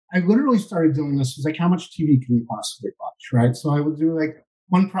I literally started doing this. It's like, how much TV can you possibly watch, right? So I would do like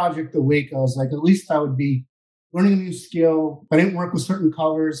one project a week. I was like, at least I would be learning a new skill. I didn't work with certain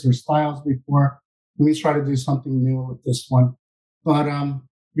colors or styles before. Let me try to do something new with this one. But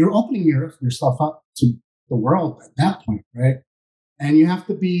you're opening yourself up to the world at that point, right? And you have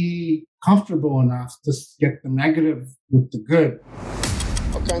to be comfortable enough to get the negative with the good.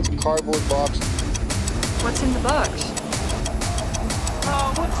 All kinds of cardboard boxes. What's in the box?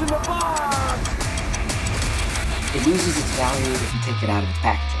 What's in the box? It loses its value if you take it out of the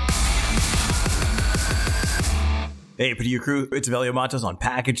packaging. Hey, Padilla crew, it's Avelio Matos on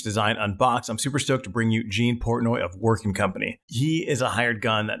Package Design Unboxed. I'm super stoked to bring you Gene Portnoy of Working Company. He is a hired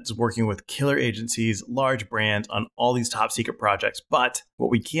gun that's working with killer agencies, large brands on all these top secret projects. But what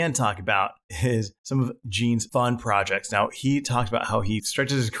we can talk about is some of Gene's fun projects. Now, he talked about how he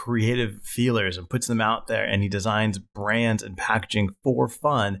stretches his creative feelers and puts them out there, and he designs brands and packaging for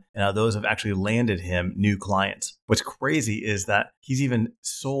fun, and how those have actually landed him new clients. What's crazy is that he's even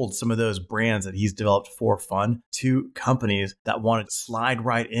sold some of those brands that he's developed for fun to companies that want to slide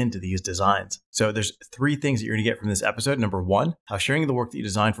right into these designs. So there's 3 things that you're going to get from this episode. Number 1, how sharing the work that you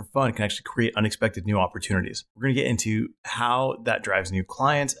design for fun can actually create unexpected new opportunities. We're going to get into how that drives new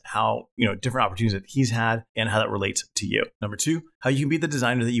clients, how, different opportunities that he's had, and how that relates to you. Number 2, how you can be the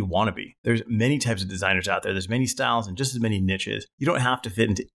designer that you want to be. There's many types of designers out there. There's many styles and just as many niches. You don't have to fit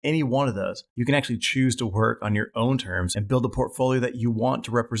into any one of those. You can actually choose to work on your own terms and build a portfolio that you want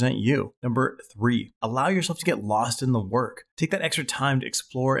to represent you. Number 3, allow yourself to get lost in the work. Take that extra time to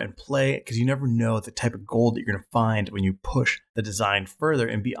explore and play, because you never know the type of gold that you're going to find when you push the design further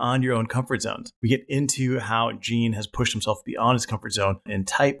and beyond your own comfort zones. We get into how Gene has pushed himself beyond his comfort zone in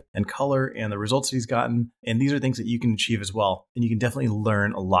type and color and the results that he's gotten. And these are things that you can achieve as well. And you can definitely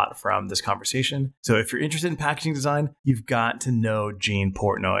learn a lot from this conversation. So if you're interested in packaging design, you've got to know Gene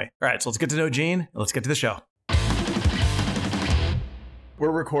Portnoy. All right, so let's get to know Gene and let's get to the show. We're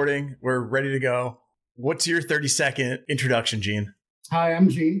recording. We're ready to go. What's your 30-second introduction, Gene? Hi, I'm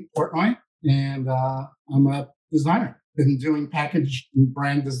Gene Portnoy, and I'm a designer. Been doing package and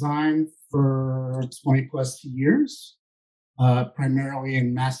brand design for 20 plus years, primarily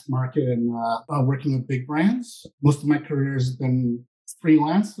in mass market and working with big brands. Most of my career has been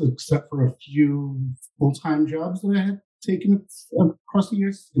freelance, except for a few full-time jobs that I had taken across the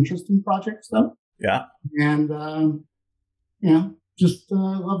years. Interesting projects, though. Yeah. And, just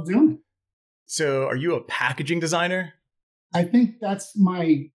love doing it. So are you a packaging designer? I think that's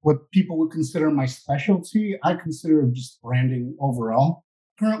what people would consider my specialty. I consider it just branding overall.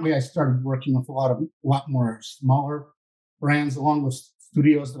 Currently, I started working with a lot more smaller brands, along with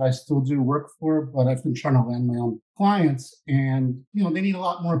studios that I still do work for, but I've been trying to land my own clients, and, they need a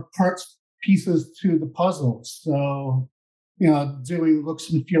lot more pieces to the puzzle. So, doing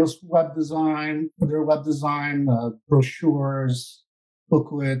looks and feels web design, for their web design, brochures,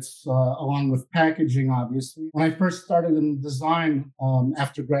 booklets, along with packaging, obviously. When I first started in design,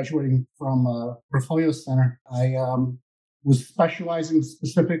 after graduating from Portfolio Center, I was specializing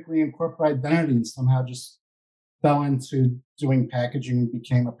specifically in corporate identity, and somehow just fell into doing packaging and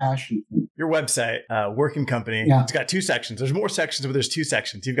became a passion for me. Your website, Working Company, It's got 2 sections. There's more sections, but there's 2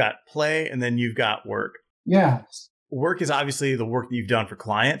 sections. You've got play and then you've got work. Yes. Work is obviously the work that you've done for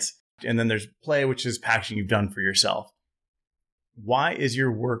clients. And then there's play, which is packaging you've done for yourself. Why is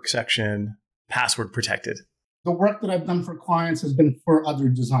your work section password protected? The work that I've done for clients has been for other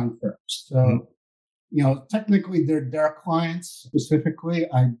design firms. So, technically they're their clients specifically.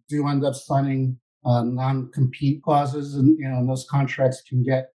 I do end up signing non-compete clauses, and those contracts can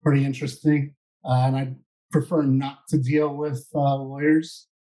get pretty interesting. And I prefer not to deal with lawyers.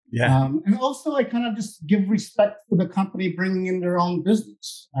 Yeah. And also I kind of just give respect for the company bringing in their own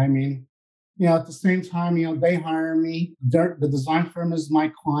business. I mean, at the same time, they hire me. The design firm is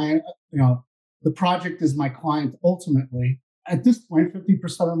my client. The project is my client ultimately. At this point,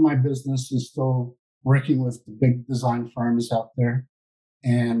 50% of my business is still working with the big design firms out there.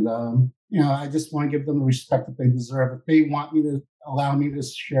 And, I just want to give them the respect that they deserve. If they want me to allow me to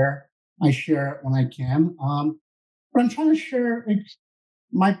share, I share it when I can. But I'm trying to share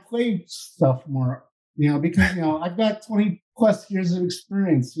my play stuff more, because, I've got 20 plus years of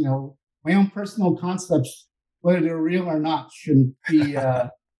experience, my own personal concepts, whether they're real or not, shouldn't be,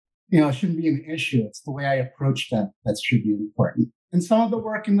 shouldn't be an issue. It's the way I approach that should be important. And some of the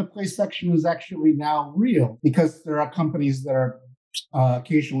work in the play section is actually now real, because there are companies that are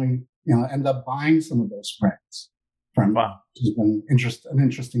occasionally, end up buying some of those brands from. Wow. Which has been an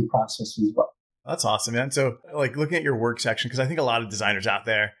interesting process as well. That's awesome, man. So looking at your work section, because I think a lot of designers out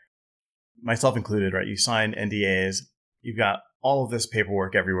there, myself included, right? You sign NDAs you've got all of this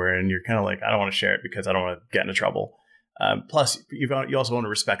paperwork everywhere, and you're kind of like, I don't want to share it because I don't want to get into trouble. Plus, you also want to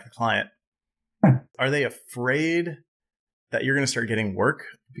respect the client. Are they afraid that you're going to start getting work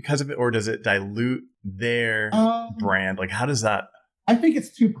because of it, or does it dilute their brand? Like, how does that? I think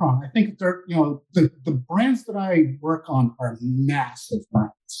it's two-pronged. I think they're, the brands that I work on are massive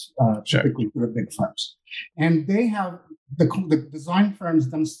brands, typically for the big firms. And they have, the design firms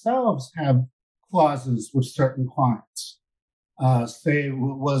themselves have clauses with certain clients. Say it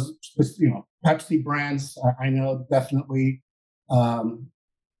was, Pepsi brands, I know definitely,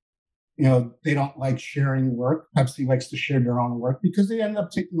 they don't like sharing work. Pepsi likes to share their own work because they end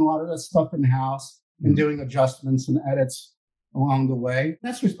up taking a lot of that stuff in-house and doing adjustments and edits along the way.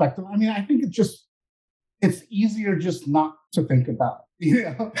 That's respectable. I mean, I think it's easier just not to think about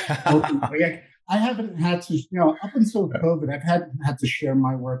it. Like, I haven't had to, up until COVID, I've had to share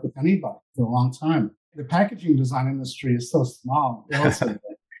my work with anybody for a long time. The packaging design industry is so small relatively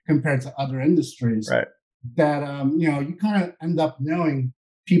compared to other industries that, you kind of end up knowing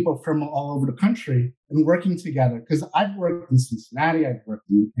people from all over the country and working together. Because I've worked in Cincinnati, I've worked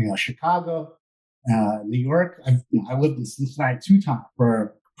in Chicago, New York. I lived in Cincinnati 2 times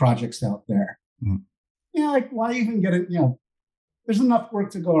for projects out there. Like, why even get it? There's enough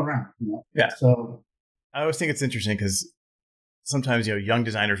work to go around. Yeah. So I always think it's interesting because sometimes young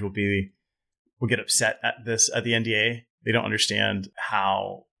designers will get upset at the NDA. They don't understand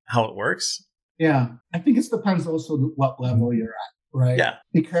how it works. Yeah, I think it depends also what level you're at, right? Yeah.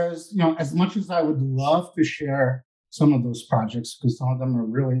 Because as much as I would love to share some of those projects, because some of them are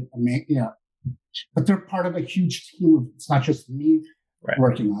really amazing, but they're part of a huge team. It's not just me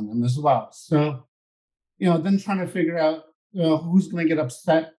working on them as well. So, then trying to figure out who's going to get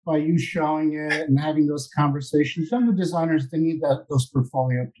upset by you showing it and having those conversations. Younger designers, they need those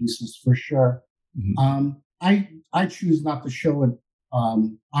portfolio pieces for sure. I choose not to show it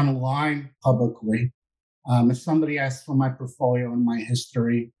online publicly. If somebody asks for my portfolio and my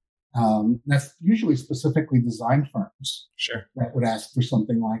history, that's usually specifically design firms that would ask for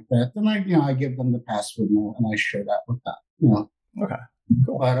something like that. Then I give them the password and I share that with them. Okay,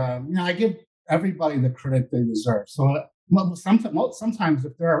 cool. But I give everybody the credit they deserve. So sometimes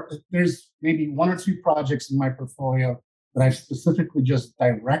if there's maybe 1 or 2 projects in my portfolio that I've specifically just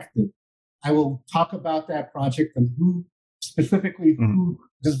directed, I will talk about that project and who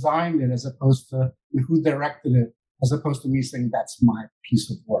designed it as opposed to who directed it, as opposed to me saying that's my piece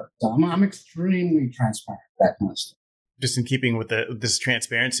of work. So I'm extremely transparent, that kind of stuff. Just in keeping with this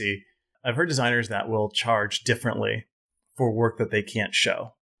transparency, I've heard designers that will charge differently for work that they can't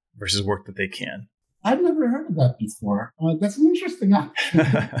show versus work that they can. I've never heard of that before. That's an interesting option.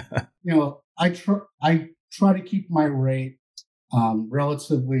 I try to keep my rate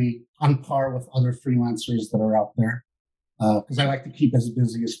relatively on par with other freelancers that are out there because I like to keep as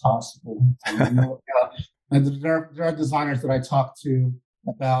busy as possible. There are designers that I talk to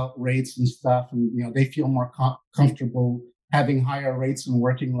about rates and stuff, and they feel more comfortable having higher rates and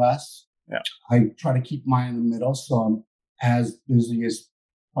working less. Yeah, I try to keep mine in the middle, so I'm as busy as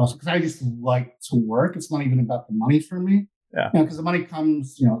possible because I just like to work. It's not even about the money for me. Yeah, because the money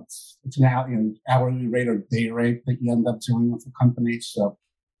comes, it's an hourly rate or day rate that you end up doing with the company. So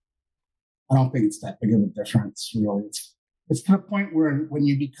I don't think it's that big of a difference, really. It's to the point where when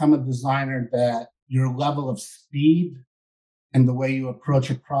you become a designer that your level of speed and the way you approach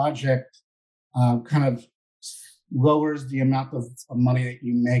a project kind of lowers the amount of money that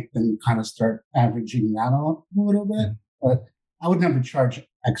you make, then kind of start averaging that out a little bit. But I would never charge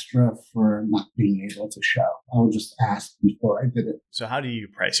extra for not being able to show. I would just ask before I did it. So how do you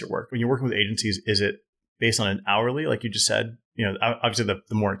price your work? When you're working with agencies, is it based on an hourly, like you just said? Obviously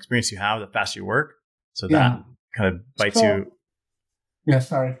the more experience you have, the faster you work. So that kind of bites you. Yeah,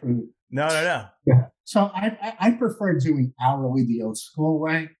 sorry for... No. Yeah. So I prefer doing hourly the old school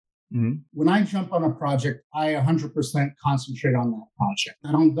way. Mm-hmm. When I jump on a project, I 100% concentrate on that project.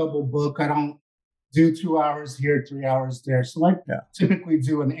 I don't double book. I don't do 2 hours here, 3 hours there. So I typically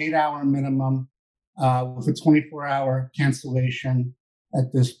do an 8-hour minimum with a 24-hour cancellation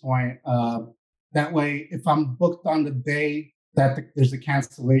at this point. That way, if I'm booked on the day that there's a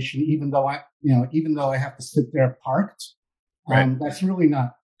cancellation, even though I have to sit there parked, that's really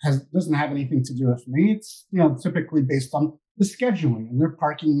doesn't have anything to do with me. It's typically based on the scheduling, and they're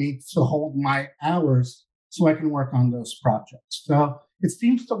parking me to hold my hours so I can work on those projects. So it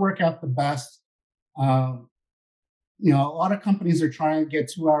seems to work out the best. A lot of companies are trying to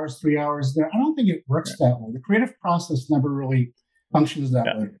get 2 hours, 3 hours there. I don't think it works that way. The creative process never really functions that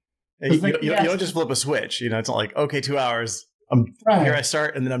way. You don't just flip a switch. It's not like, okay, 2 hours, here I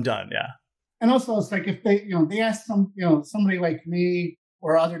start and then I'm done. Yeah. And also, it's like if they ask somebody like me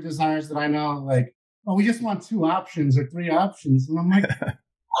or other designers that I know, like, oh, we just want 2 options or 3 options. And I'm like,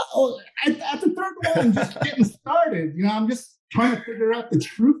 oh, at the third one, I'm just getting started. I'm just trying to figure out the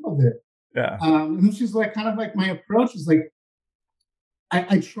truth of it. Yeah. And she's like, kind of like my approach is like,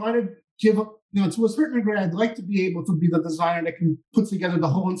 I try to give up, to a certain degree, I'd like to be able to be the designer that can put together the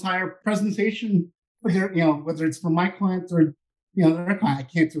whole entire presentation for their, whether it's for my client or, their client. I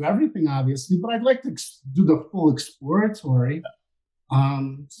can't do everything, obviously, but I'd like to do the full exploratory.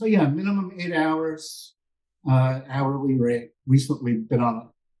 So yeah, minimum 8 hours, hourly rate. Recently been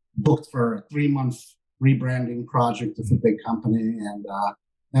booked for a 3-month rebranding project with a big company, and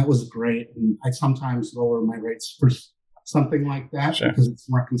that was great. And I sometimes lower my rates for something like that because it's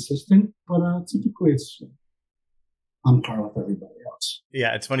more consistent. But typically, it's on par with everybody else.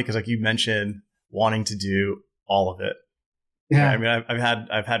 Yeah, it's funny because like you mentioned wanting to do all of it. Yeah, I mean,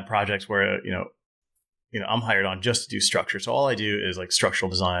 I've had projects where I'm hired on just to do structure. So all I do is like structural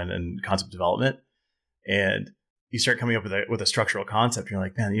design and concept development. And you start coming up with a structural concept. And you're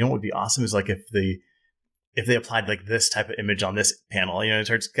like, man, what would be awesome is like if they applied like this type of image on this panel, and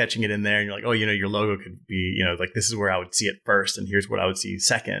start sketching it in there. And you're like, oh, your logo could be, like this is where I would see it first. And here's what I would see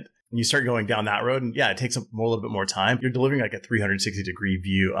second. And you start going down that road. And yeah, it takes a little bit more time. You're delivering like a 360-degree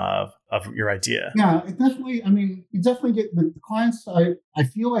view of your idea. Yeah, you definitely get the clients. I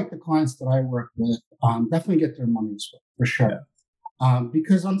feel like the clients that I work with definitely get their money's worth for sure. Yeah.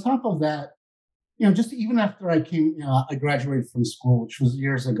 Because on top of that, just even after I graduated from school, which was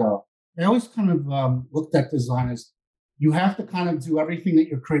years ago, I always kind of looked at design as you have to kind of do everything that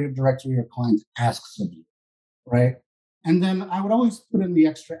your creative director or your client asks of you, right? And then I would always put in the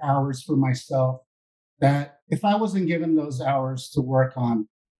extra hours for myself that if I wasn't given those hours to work on,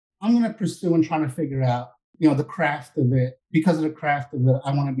 I'm going to pursue and trying to figure out, the craft of it. Because of the craft of it,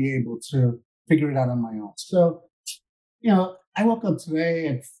 I want to be able to figure it out on my own. So, I woke up today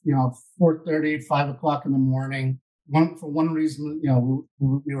at, 4:30, 5 o'clock in the morning. For one reason,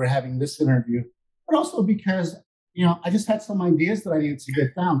 we were having this interview, but also because, I just had some ideas that I needed to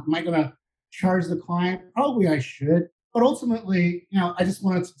get down. Am I going to charge the client? Probably I should. But ultimately, I just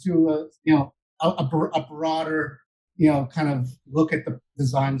wanted to do a broader, kind of look at the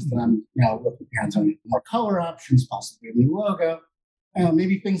designs that I'm, looking at, more color options, possibly a new logo,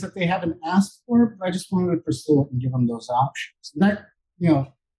 maybe things that they haven't asked for, but I just wanted to pursue it and give them those options. And that,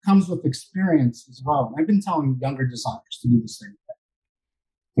 comes with experience as well. And I've been telling younger designers to do the same thing.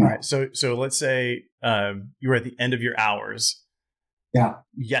 All right. So let's say you were at the end of your hours. Yeah.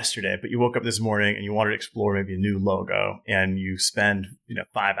 Yesterday, but you woke up this morning and you wanted to explore maybe a new logo, and you spend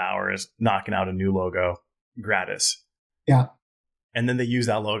 5 hours knocking out a new logo gratis. Yeah. And then they use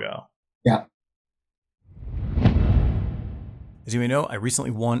that logo. Yeah. As you may know, I recently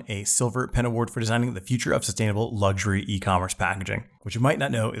won a Silver Pen Award for designing the future of sustainable luxury e-commerce packaging. What you might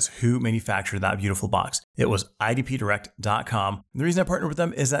not know is who manufactured that beautiful box. It was idpdirect.com. And the reason I partnered with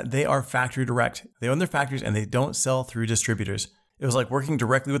them is that they are factory direct. They own their factories and they don't sell through distributors. It was like working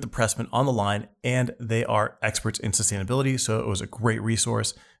directly with the pressman on the line, and they are experts in sustainability. So it was a great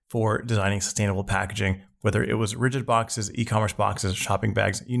resource for designing sustainable packaging, whether it was rigid boxes, e-commerce boxes, shopping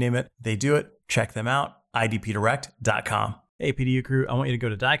bags, you name it. They do it. Check them out. idpdirect.com. Hey, PDU crew, I want you to go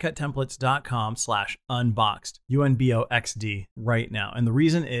to diecuttemplates.com/unboxed, UNBOXD, right now. And the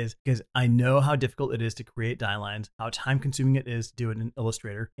reason is because I know how difficult it is to create die lines, how time consuming it is to do it in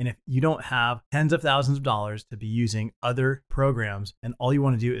Illustrator. And if you don't have tens of thousands of dollars to be using other programs and all you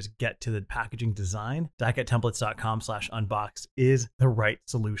want to do is get to the packaging design, diecuttemplates.com/unboxed is the right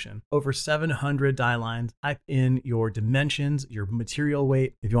solution. Over 700 die lines. Type in your dimensions, your material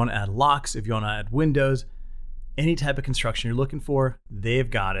weight. If you want to add locks, if you want to add windows, any type of construction you're looking for, they've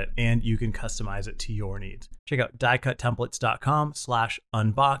got it, and you can customize it to your needs. Check out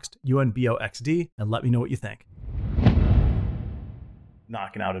diecuttemplates.com/unboxed, UNBOXD, and let me know what you think.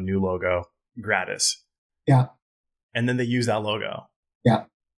 Knocking out a new logo gratis. Yeah. And then they use that logo. Yeah.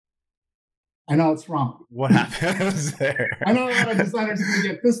 I know it's wrong. What happens there? I know a lot of designers are going to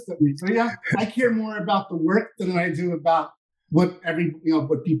get pissed at me, but yeah, I care more about the work than I do about what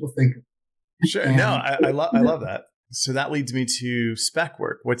people think of. Sure. No, I love that. So that leads me to spec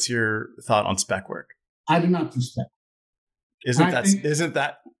work. What's your thought on spec work? I do not do spec. Isn't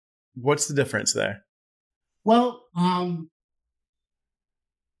that what's the difference there? Well,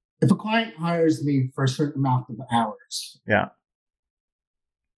 if a client hires me for a certain amount of hours, yeah,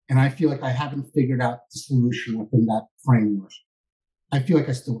 and I feel like I haven't figured out the solution within that framework, I feel like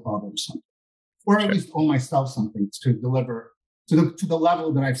I still owe them something, or at least owe myself something to deliver to the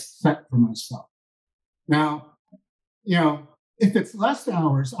level that I've set for myself. Now, if it's less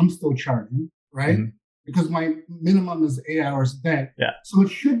hours, I'm still charging, right? Mhm. Because my minimum is 8 hours a day. Yeah. So it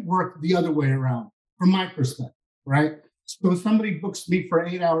should work the other way around from my perspective, right? So if somebody books me for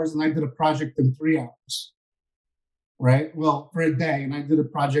 8 hours and I did a project in 3 hours, right? Well, for a day, and I did a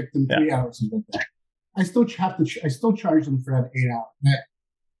project in 3 hours of a day, I still I still charge them for that 8 hour day,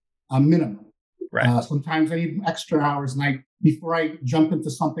 a minimum. Right. Sometimes I need extra hours, and before I jump into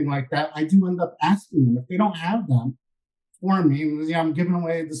something like that, I do end up asking them if they don't have them for me. And, I'm giving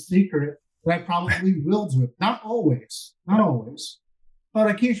away the secret that I probably will do it. Not always, but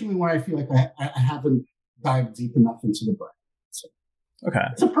occasionally when I feel like I haven't dived deep enough into the brand. So Okay.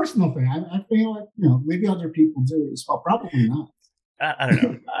 it's a personal thing. I feel like maybe other people do as well. Probably not. I don't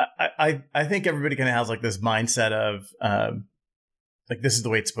know. I think everybody kind of has like this mindset of like this is the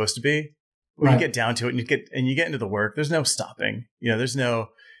way it's supposed to be. When you get down to it and you get into the work, there's no stopping. There's no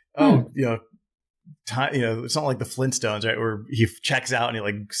time. It's not like the Flintstones, right? Where he checks out and he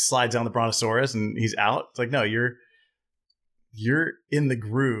like slides down the Brontosaurus and he's out. It's like no, you're in the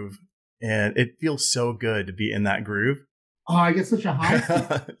groove, and it feels so good to be in that groove. Oh, I get such a high.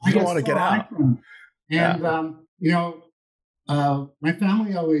 You don't want to get out. And my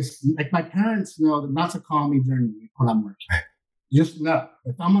family always, like my parents know not to call me during the week when I'm working. Just know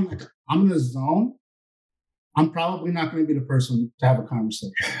if I'm in a zone, I'm probably not going to be the person to have a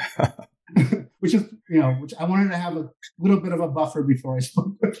conversation. which I wanted to have a little bit of a buffer before I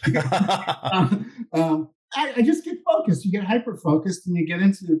spoke with you. I just get focused. You get hyper focused, and you get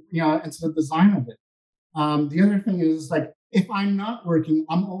into the design of it. The other thing is like if I'm not working,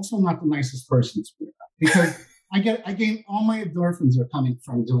 I'm also not the nicest person to be around because I gain all my endorphins are coming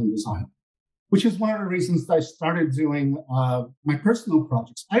from doing design, which is one of the reasons that I started doing my personal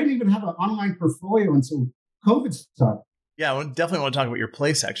projects. I didn't even have an online portfolio until COVID started. Yeah, I definitely want to talk about your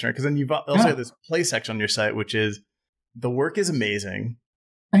play section, right? Because then you've also got this play section on your site, which is the work is amazing.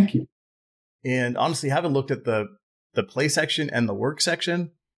 Thank you. And honestly, having looked at the play section and the work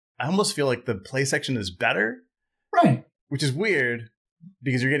section, I almost feel like the play section is better. Right. Which is weird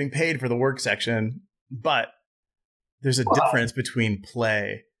because you're getting paid for the work section, but there's a difference between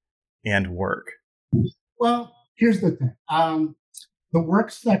play and work. Well, here's the thing. The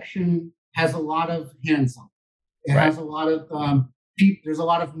work section has a lot of hands-on. It has a lot of there's a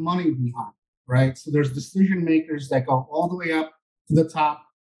lot of money behind, right? So there's decision makers that go all the way up to the top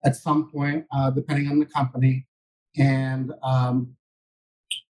at some point, depending on the company. And,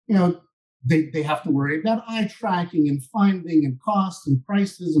 they have to worry about eye tracking and finding and costs and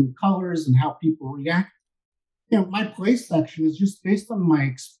prices and colors and how people react. My play section is just based on my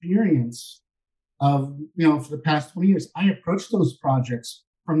experience of, for the past 20 years. I approach those projects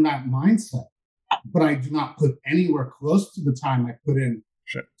from that mindset, but I do not put anywhere close to the time I put in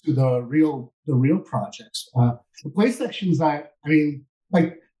to the real projects. The play sections, one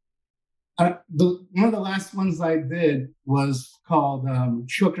of the last ones I did was called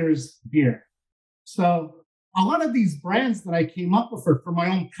Schooker's Beer. So a lot of these brands that I came up with are for my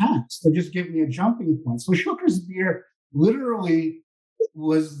own past. They just give me a jumping point. So Schooker's Beer literally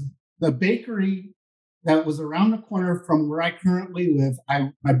was the bakery that was around the corner from where I currently live.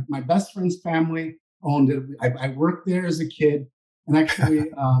 My best friend's family owned it. I worked there as a kid. And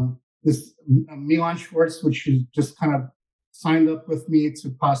actually, this Milan Schwartz, which is just kind of signed up with me to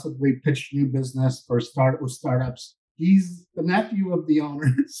possibly pitch new business or start with startups. He's the nephew of the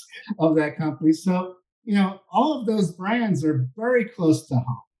owners of that company. So, all of those brands are very close to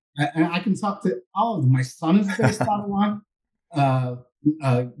home. And I can talk to all of them. My son is based on one,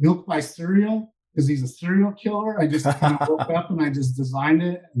 Milk by Cereal, because he's a serial killer. I just kind of woke up and I just designed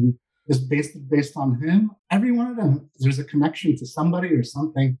it and just based on him. Every one of them, there's a connection to somebody or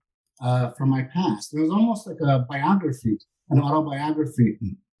something from my past. It was almost like a biography, an autobiography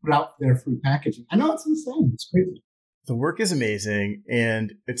put out there through packaging. I know it's insane. It's crazy. The work is amazing,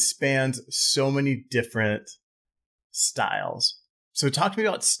 and it spans so many different styles. So talk to me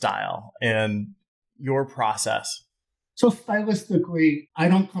about style and your process. So stylistically, I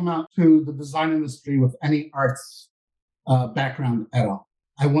don't come out to the design industry with any arts background at all.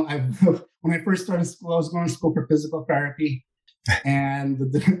 When I first started school, I was going to school for physical therapy, and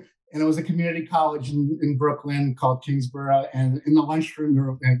it was a community college in Brooklyn called Kingsborough. And in the lunchroom,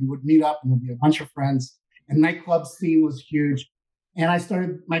 we would meet up, and there'd be a bunch of friends. And nightclub scene was huge. And I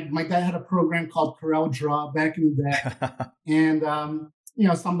started. My dad had a program called Corel Draw back in the day, and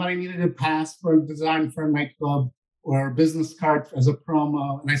somebody needed a pass for a design for a nightclub or a business card as a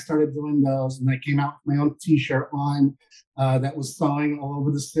promo, and I started doing those. And I came out with my own T-shirt line that was selling all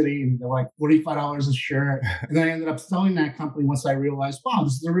over the city, and they're like $45 a shirt. And then I ended up selling that company once I realized, wow,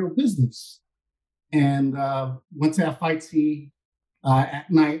 this is a real business. and went to FIT at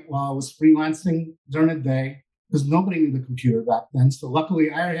night while I was freelancing during the day because nobody knew the computer back then. So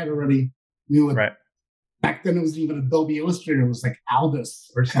luckily, I had already knew it. Right. Back then, it was even Adobe Illustrator. It was like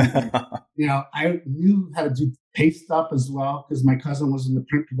Aldus or something. I knew how to do paste up as well because my cousin was in the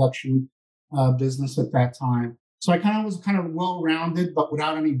print production business at that time. So I was kind of well-rounded, but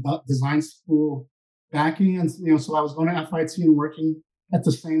without any design school backing. And, so I was going to FIT and working at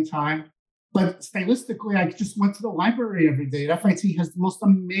the same time. But stylistically, I just went to the library every day. FIT has the most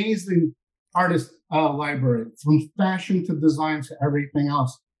amazing artist library, from fashion to design to everything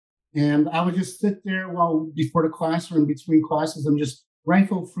else. And I would just sit there before the class or in between classes and just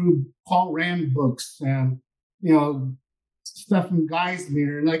rifle through Paul Rand books and, Stephen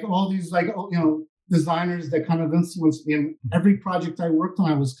Geisler and like all these designers that kind of influenced me. And every project I worked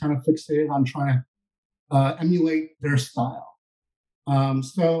on, I was kind of fixated on trying to emulate their style.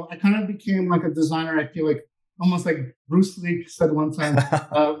 So I kind of became like a designer. I feel like almost like Bruce Lee said one time,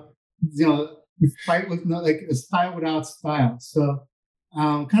 fight with a style without style. So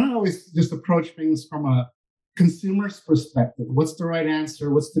kind of always just approach things from a consumer's perspective. What's the right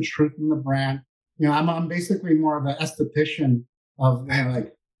answer? What's the truth in the brand? I'm basically more of an esthetician of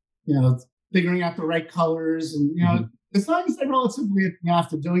figuring out the right colors and design is relatively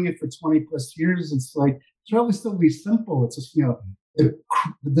after doing it for 20 plus years, it's relatively simple. It's just the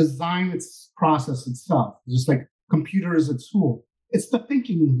design, its process itself. It's just like computer is a tool. It's the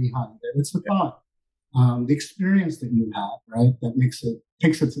thinking behind it. It's the thought. The experience that you have, right? That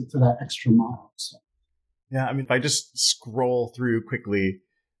takes it to that extra mile. So. Yeah, I mean, if I just scroll through quickly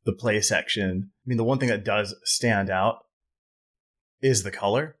the play section, I mean, the one thing that does stand out is the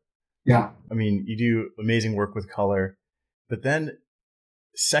color. Yeah. I mean, you do amazing work with color, but then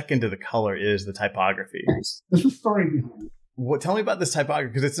second to the color is the typography. There's a story behind it. Tell me about this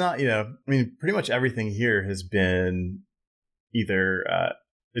typography, because it's not, pretty much everything here has been either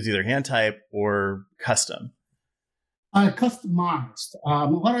hand type or custom. Customized. A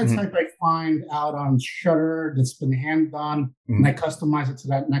lot of the type I find out on Shutter that's been hand done, and I customize it to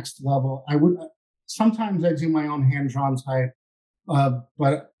that next level. Sometimes I do my own hand drawn type,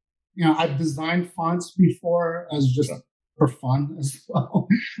 but I've designed fonts before as just for fun as well.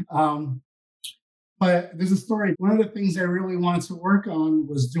 But there's a story. One of the things I really wanted to work on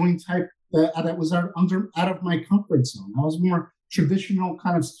was doing type that was out of my comfort zone. I was more traditional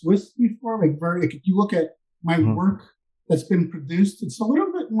kind of Swiss before, if you look at my work that's been produced, it's a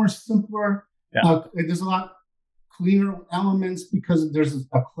little bit more simpler. Yeah. There's a lot cleaner elements because there's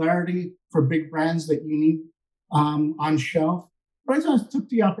a clarity for big brands that you need on shelf. But I just took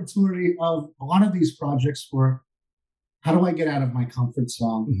the opportunity of a lot of these projects were, how do I get out of my comfort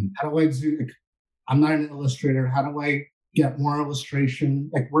zone? How do I do, I'm not an illustrator. How do I get more illustration,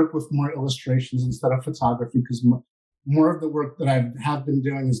 work with more illustrations instead of photography? Because more of the work that I have been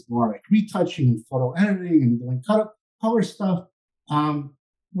doing is more retouching and photo editing and doing color stuff,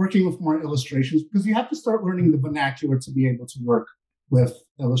 working with more illustrations, because you have to start learning the vernacular to be able to work with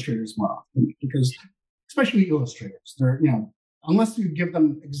illustrators more often, because especially illustrators, they're, unless you give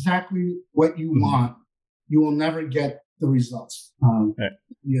them exactly what you want, you will never get the results that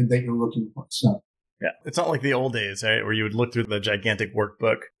you're looking for. So. Yeah, it's not like the old days, right, where you would look through the gigantic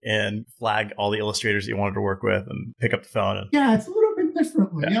workbook and flag all the illustrators that you wanted to work with and pick up the phone. Yeah, it's a little bit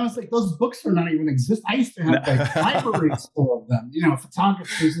differently. Yeah. It's like those books are not even exist. I used to have libraries full of them,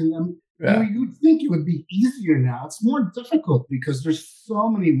 photographers in them. Yeah. You'd think it would be easier now. It's more difficult because there's so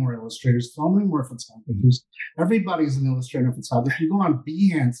many more illustrators, so many more photographers. Everybody's an illustrator and photographer. You go on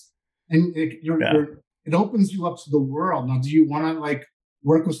Behance and it opens you up to the world. Now, do you want to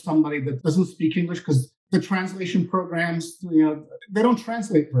work with somebody that doesn't speak English? Because the translation programs, they don't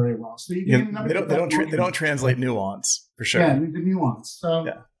translate very well. So they don't translate nuance for sure. Yeah, the nuance.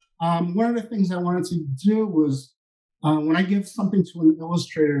 So one of the things I wanted to do was when I give something to an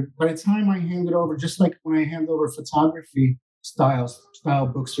illustrator, by the time I hand it over, just like when I hand over photography style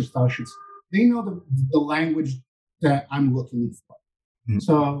books or style sheets, they know the language that I'm looking for.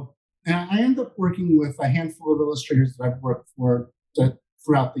 So, and I end up working with a handful of illustrators that I've worked for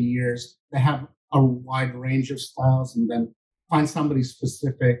throughout the years. They have a wide range of styles, and then find somebody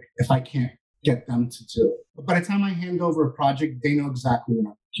specific if I can't get them to do it. But by the time I hand over a project, they know exactly what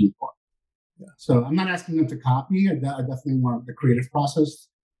I'm looking for. Yeah. So I'm not asking them to copy. I definitely want the creative process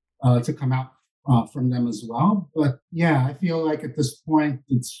to come out from them as well. But yeah, I feel like at this point,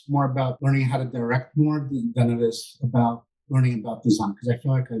 it's more about learning how to direct more than it is about learning about design, because I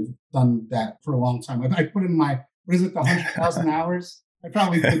feel like I've done that for a long time. I put in the 100,000 hours? I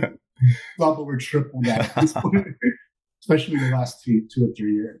probably could double or triple that at this point. especially the last 2 or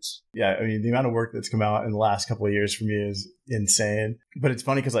 3 years. Yeah, I mean, the amount of work that's come out in the last couple of years for me is insane. But it's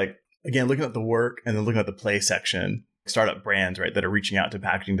funny because, like, again, looking at the work and then looking at the play section, startup brands, right, that are reaching out to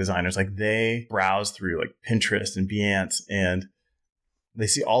packaging designers, like they browse through like Pinterest and Behance and they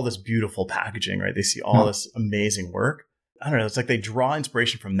see all this beautiful packaging, right? They see all this amazing work. I don't know. It's like they draw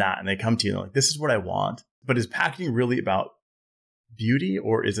inspiration from that and they come to you and they're like, this is what I want. But is packaging really about beauty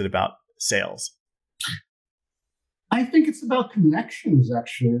or is it about sales? I think it's about connections,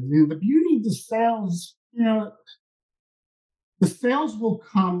 actually. The beauty of the sales, the sales will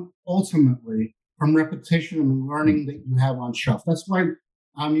come ultimately from repetition and learning that you have on shelf. That's why,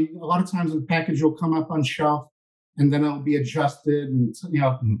 a lot of times the package will come up on shelf and then it'll be adjusted and,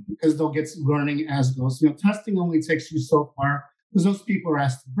 because they'll get learning as it goes. Testing only takes you so far because those people are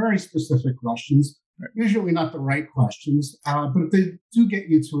asked very specific questions, usually not the right questions, but they do get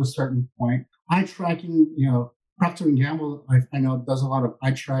you to a certain point. Eye tracking, Procter & Gamble, I know, does a lot of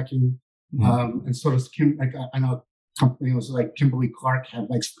eye tracking. And so does I know companies like Kimberly-Clark have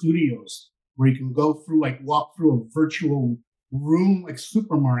like studios where you can go through, like walk through a virtual room, like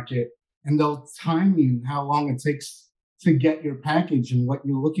supermarket, and they'll time you how long it takes to get your package and what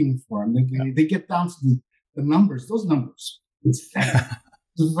you're looking for. And they get down to the numbers, those numbers. It's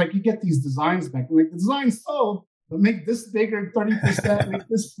like you get these designs back. Like the design's sold, but make this bigger, 30%, make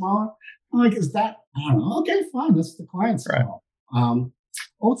this smaller. I'm like, is that, I don't know. Okay, fine. That's the client's call.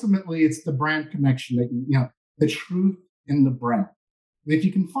 Ultimately, it's the brand connection that, the truth in the brand. And if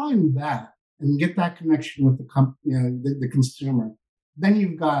you can find that and get that connection with the consumer, then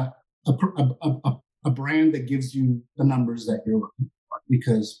you've got a brand that gives you the numbers that you're looking for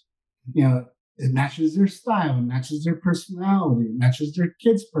because, it matches their style, it matches their personality, it matches their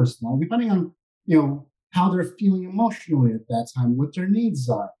kids' personality, depending on, how they're feeling emotionally at that time, what their needs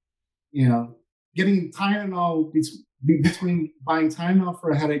are. Getting Tylenol between buying Tylenol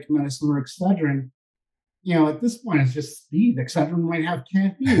for a headache medicine or Excedrin, at this point, it's just speed. Excedrin might have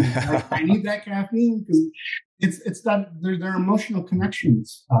caffeine. I need that caffeine because it's that there are emotional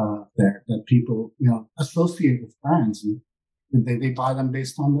connections there that people, associate with brands and they buy them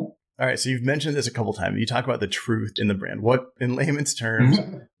based on that. All right. So you've mentioned this a couple of times. You talk about the truth in the brand. What, in layman's terms,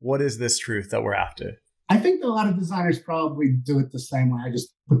 what is this truth that we're after? I think a lot of designers probably do it the same way. I just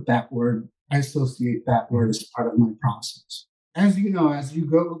put that word, I associate that word as part of my process. As you know, as you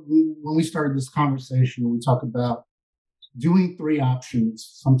go, when we started this conversation, we talk about doing 3 options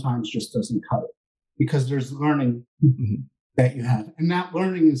sometimes just doesn't cut it because there's learning that you have. And that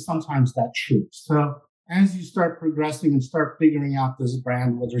learning is sometimes that truth. So as you start progressing and start figuring out this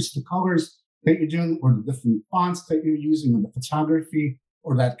brand, whether it's the colors that you're doing or the different fonts that you're using or the photography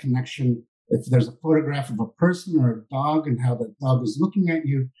or that connection, if there's a photograph of a person or a dog and how that dog is looking at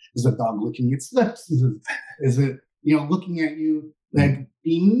you, is the dog licking its lips? Is it looking at you like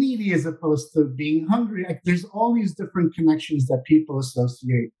being needy as opposed to being hungry? Like, there's all these different connections that people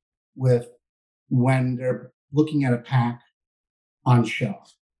associate with when they're looking at a pack on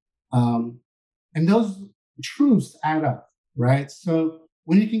shelf. And those truths add up, right? So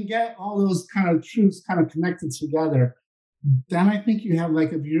when you can get all those kind of truths kind of connected together, then I think you have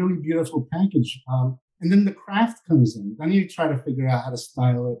like a really beautiful package. And then the craft comes in. Then you try to figure out how to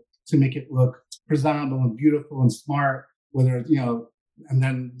style it to make it look presentable and beautiful and smart, whether, and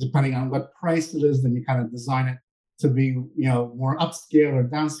then depending on what price it is, then you kind of design it to be, more upscale or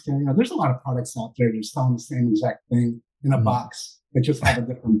downscale. There's a lot of products out there that are selling the same exact thing in a box that just have a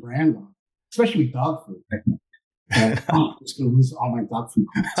different brand on it, especially dog food. I think. I'm just going to lose all my dog food.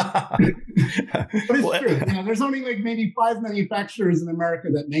 But it's true. There's only like maybe 5 manufacturers in America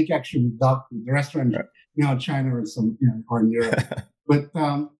that make actually dog food. The rest are in, China or or in Europe. But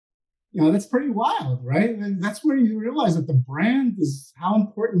that's pretty wild, right? And that's where you realize that the brand is how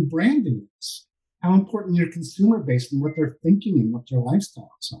important branding is, how important your consumer base and what they're thinking and what their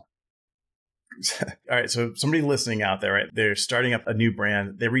lifestyles are. All right. So somebody listening out there, right? They're starting up a new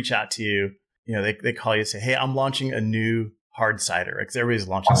brand. They reach out to you. They call you and say, hey, I'm launching a new hard cider. Because everybody's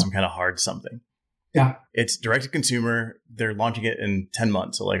launching some kind of hard something. Yeah. It's direct to consumer. They're launching it in 10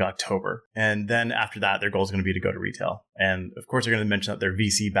 months, so like October. And then after that, their goal is going to be to go to retail. And of course, they're going to mention that they're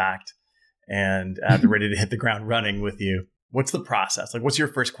VC backed and they're ready to hit the ground running with you. What's the process? Like, what's your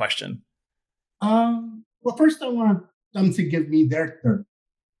first question? Well, first I want them to give me their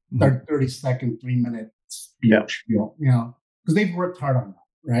 30-second, 3-minute spiel, because they've worked hard on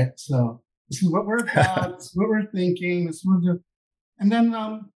that, right? So this is what we're about. This is what we're thinking. This is what we're doing. And then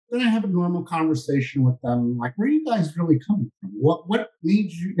I have a normal conversation with them, like, where are you guys really coming from? What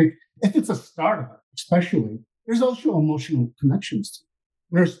needs you? If it's a startup, especially, there's also emotional connections to it.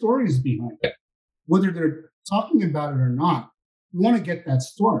 There are stories behind it. Whether they're talking about it or not, you want to get that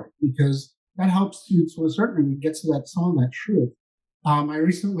story because that helps you to a certain degree get to that some of that truth. I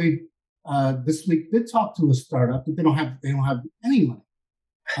recently this week did talk to a startup that they don't have any money.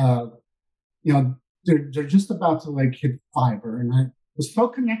 They're just about to like hit Fiverr, and I was so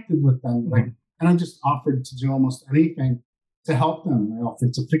connected with them, like, and I just offered to do almost anything to help them. I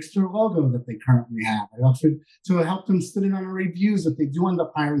offered to fix their logo that they currently have. I offered to help them sit in on reviews if they do end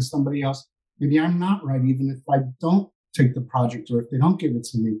up hiring somebody else. Maybe I'm not right, even if I don't take the project or if they don't give it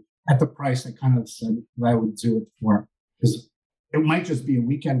to me at the price I kind of said that I would do it for, because it might just be a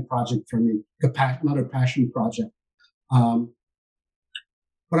weekend project for me, another passion project. But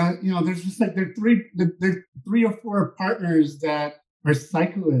there's just like there are three or four partners that are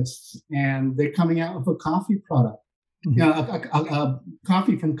cyclists, and they're coming out with a coffee product. A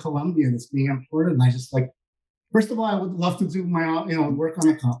coffee from Colombia that's being imported, and I just like. First of all, I would love to do my work on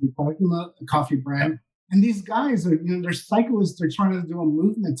a coffee product, a coffee brand. And these guys are they're cyclists. They're trying to do a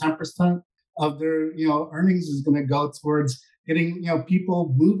movement. 10% of their earnings is going to go towards getting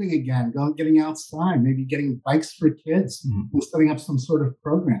people moving again, getting outside, maybe getting bikes for kids, and setting up some sort of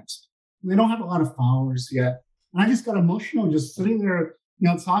programs. And they don't have a lot of followers yet, and I just got emotional just sitting there,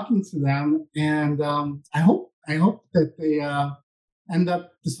 talking to them. And I hope that they end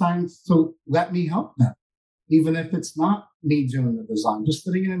up deciding to let me help them, even if it's not me doing the design, just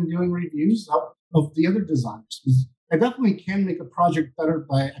sitting in and doing reviews of the other designers. I definitely can make a project better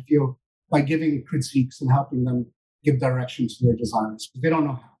by giving critiques and helping them give direction to their designers, because they don't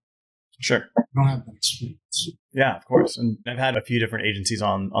know how. Sure. They don't have that experience. Yeah, of course. And I've had a few different agencies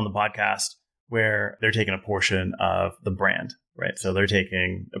on the podcast where they're taking a portion of the brand, right? So they're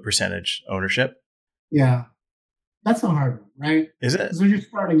taking a percentage ownership. Yeah. That's a hard one, right? Is it? Because they're just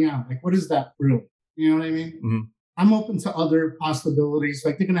starting out. Like, what is that really? You know what I mean? Mm-hmm. I'm open to other possibilities.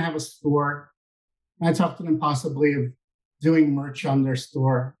 Like, they're going to have a store. I talked to them possibly of doing merch on their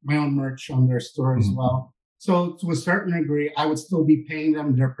store, my own merch on their store as well. So to a certain degree, I would still be paying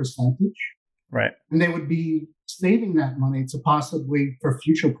them their percentage. Right. And they would be saving that money to possibly for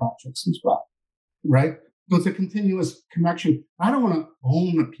future projects as well. Right. So it's a continuous connection. I don't want to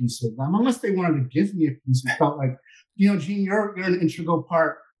own a piece of them unless they wanted to give me a piece. It felt like, Gene, you're an integral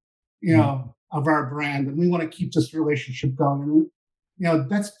part, of our brand, and we want to keep this relationship going. And,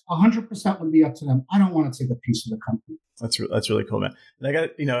 that's 100% would be up to them. I don't want to take a piece of the company. That's really cool, man. And I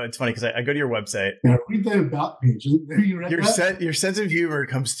got, it's funny because I go to your website. Read the about page. Have you read that? Your sense of humor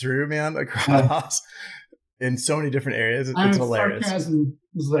comes through, man, across in so many different areas. It's hilarious. Sarcasm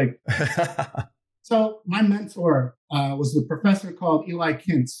was like. So my mentor was the professor called Eli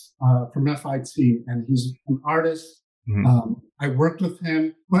Kintz from FIT, and he's an artist. I worked with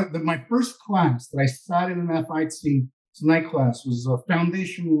him. But my first class that I sat in an FIT night class was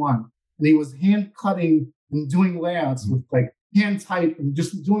Foundation 1, and he was hand cutting and doing layouts with like hand type and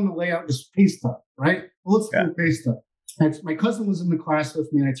just doing the layout, just paste up, right? Old school paste up. And my cousin was in the class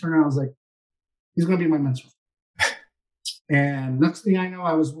with me, and I turned around, I was like, he's going to be my mentor. And next thing I know,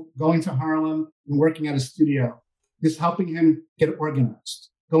 I was going to Harlem and working at a studio, just helping him get organized.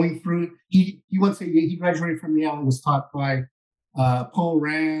 Going through, he graduated from Yale and was taught by Paul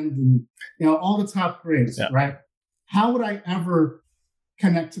Rand and all the top grades, right? How would I ever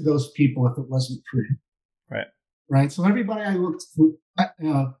connect to those people if it wasn't for him? Right. So everybody I looked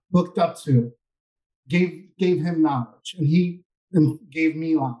up to gave him knowledge, and he gave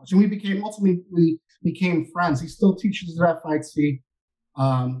me knowledge, and we became friends. He still teaches at FIT. He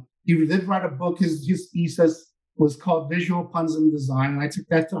did write a book. His thesis was called Visual Puns in Design, and I took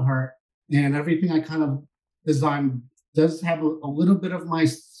that to heart. And everything I kind of design does have a little bit of my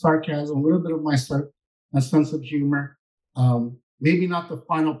sarcasm, a little bit of my sense of humor. Maybe not the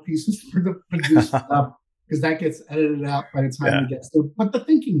final pieces for the produced stuff, because that gets edited out by the time it gets to it. But the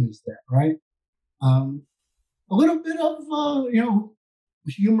thinking is there, right? A little bit of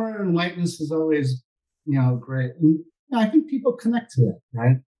humor and lightness is always great, and I think people connect to it,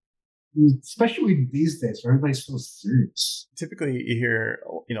 right? Especially these days, where everybody's so serious. Typically, you hear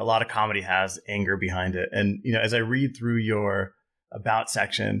a lot of comedy has anger behind it, and as I read through your about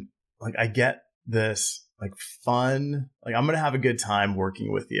section, like I get this like fun, like I'm gonna have a good time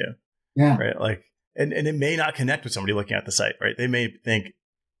working with you, right? Like, and it may not connect with somebody looking at the site, right? They may think,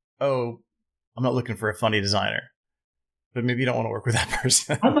 oh, I'm not looking for a funny designer. But maybe you don't want to work with that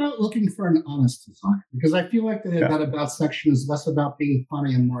person. I'm not looking for an honest designer, because I feel like that about section is less about being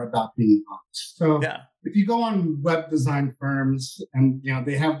funny and more about being honest. So if you go on web design firms and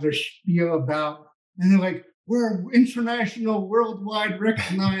they have their spiel about, and they're like, we're international, worldwide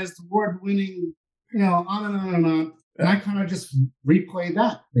recognized, award-winning, on and on and on. And I kind of just replay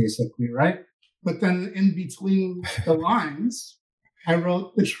that basically, right? But then in between the lines, I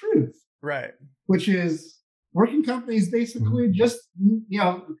wrote the truth, Right. which is working companies basically just,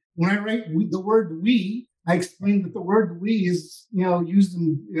 when I write the word we, I explain that the word we is, used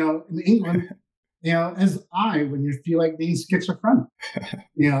in England, as I when you feel like being schizophrenic,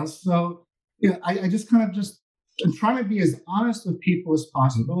 So, I just kind of I'm trying to be as honest with people as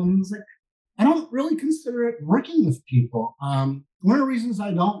possible. And it's like, I don't really consider it working with people. One of the reasons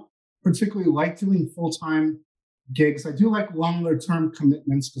I don't particularly like doing full-time gigs, I do like longer-term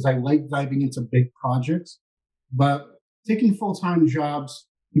commitments because I like diving into big projects. But taking full-time jobs,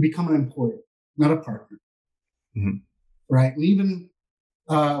 you become an employee, not a partner. Mm-hmm. Right? And even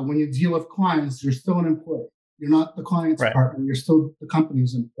when you deal with clients, you're still an employee. You're not the client's partner. You're still the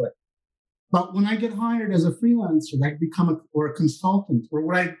company's employee. But when I get hired as a freelancer, I become a consultant, or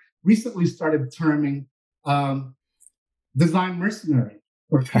what I recently started terming design mercenary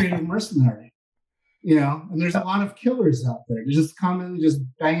or creative mercenary. And there's a lot of killers out there. They just come in and just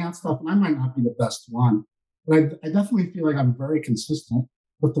bang out stuff, and I might not be the best one. But I definitely feel like I'm very consistent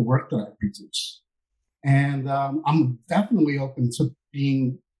with the work that I produce. And I'm definitely open to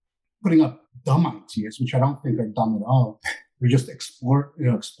putting up dumb ideas, which I don't think are dumb at all. They're just exploratory.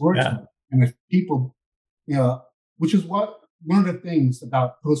 And if people, which is one of the things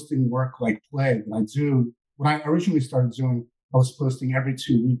about posting work like Play that I do. When I originally started doing, I was posting every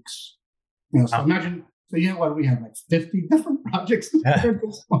 2 weeks. So imagine, what we have, like 50 different projects at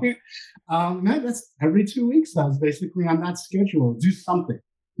this point. That's every 2 weeks. I was basically on that schedule. Do something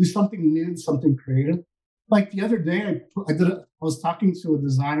new, something creative. Like the other day, I was talking to a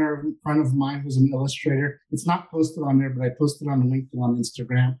designer friend of mine who's an illustrator. It's not posted on there, but I posted on LinkedIn, on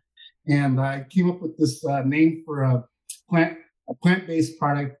Instagram. And I came up with this name for a plant-based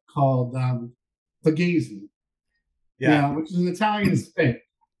product called Fugazi, which is an Italian steak.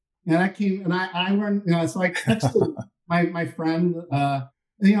 And I came and I learned, so I texted my friend, can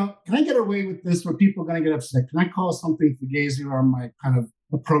I get away with this where people are going to get upset? Can I call something Fugazi, or am I kind of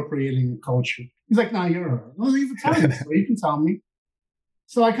appropriating the culture? He's like, no, you're all right. Well, he's Italian, so you can tell me.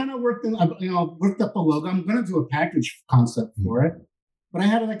 So I kind of worked up a logo. I'm going to do a package concept for it. But I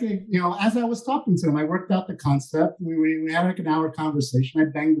had as I was talking to him, I worked out the concept. We had like an hour conversation. I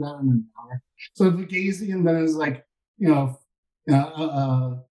banged it out in an hour. So Fugazi, and then it was like,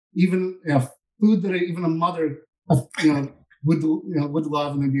 even food that even a mother, would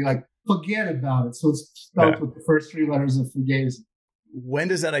love, and then be like, forget about it. So it's spelled with the first 3 letters of Fugazi. When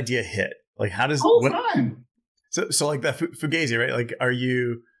does that idea hit? Like, how does time? So like that Fugazi, right? Like, are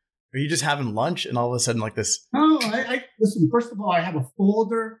you just having lunch and all of a sudden like this? No, I listen. First of all, I have a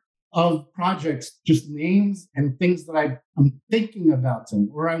folder of projects, just names and things that I'm thinking about them,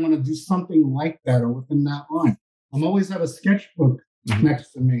 or I want to do something like that, or within that line. I'm always have a sketchbook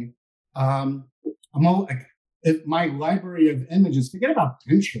next to me. My library of images. Forget about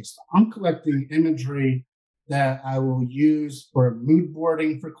Pinterest. I'm collecting imagery that I will use for mood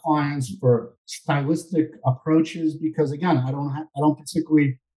boarding for clients, for stylistic approaches. Because again, I don't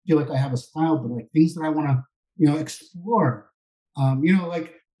particularly feel like I have a style, but like things that I want to, explore.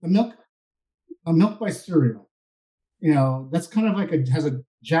 Like a milk by cereal. That's kind of like has a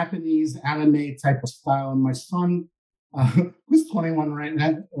Japanese anime type of style. And my son, who's 21 right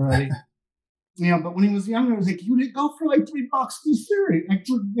now already, but when he was younger, I was like, you would go for like $3 of cereal,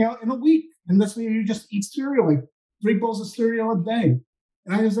 in a week. And that's where you just eat cereal, like 3 bowls of cereal a day.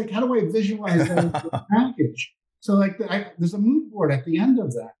 And I was like, how do I visualize that into a package? So like there's a mood board at the end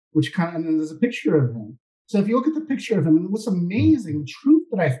of that, and then there's a picture of him. So if you look at the picture of him, and what's amazing, the truth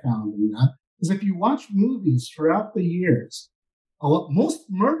that I found in that is if you watch movies throughout the years, most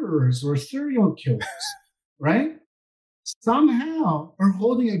murderers or serial killers, right, somehow are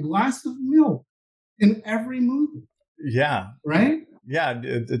holding a glass of milk in every movie. Yeah. Right? Yeah.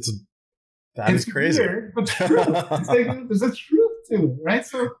 It's crazy. Weird, but true. It's like, there's a truth to it, right?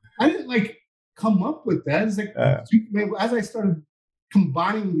 So I didn't come up with that. It's like, as I started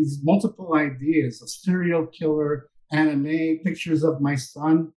combining these multiple ideas of serial killer, anime, pictures of my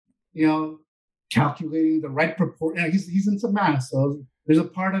son, calculating the right proportion. He's into math, so there's a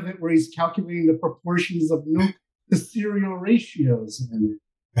part of it where he's calculating the proportions of milk to cereal ratios, and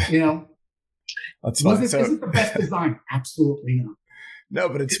that's fun. Is it the best design? Absolutely not. No,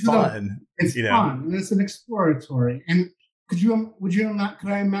 but it's fun. It's fun, and it's an exploratory. And could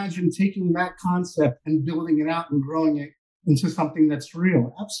I imagine taking that concept and building it out and growing it into something that's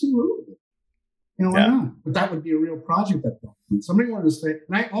real? Absolutely. Why not? But that would be a real project at that point. Somebody wanted to say,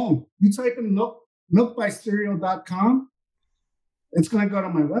 and you type in milkbycereal.com, it's going to go to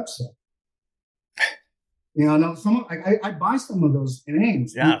my website. I buy some of those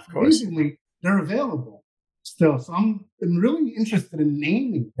names. Yeah, of course. Amazingly, they're available still. So I'm been really interested in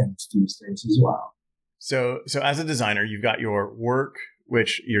naming things these days as well. So as a designer, you've got your work,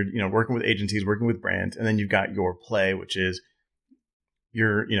 which you're, working with agencies, working with brands, and then you've got your play, which is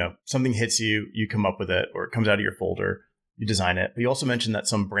something hits you, you come up with it, or it comes out of your folder, you design it. But you also mentioned that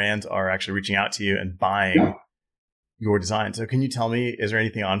some brands are actually reaching out to you and buying your design. So can you tell me, is there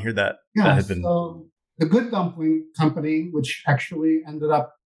anything on here that has been? So the Good Dumpling Company, which actually ended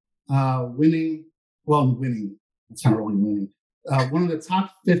up winning. It's not really winning. One of the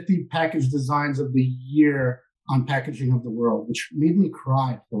top 50 package designs of the year on Packaging of the World, which made me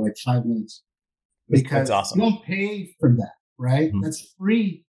cry for like 5 minutes. Because that's awesome. You don't pay for that, right? Mm-hmm. That's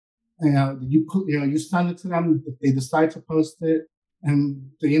free. You send it to them. They decide to post it,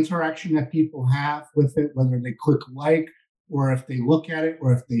 and the interaction that people have with it, whether they click like, or if they look at it,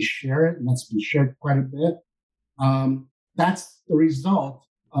 or if they share it, and that's been shared quite a bit. That's the result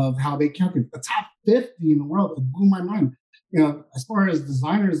of how they calculate the top 50 in the world. It blew my mind. As far as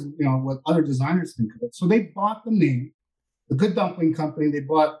designers, what other designers think of it. So they bought the name, the Good Dumpling Company. They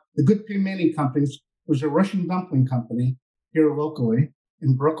bought the Good Pelmeni Company, which is a Russian dumpling company here locally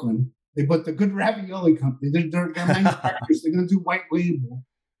in Brooklyn. They bought the Good Ravioli Company. They're manufacturers. They're going to do white label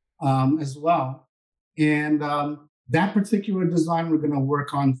as well. And that particular design we're going to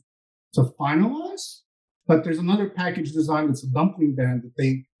work on to finalize. But there's another package design that's a dumpling band that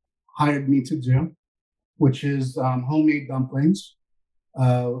they hired me to do, which is homemade dumplings.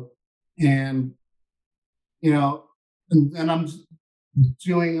 And I'm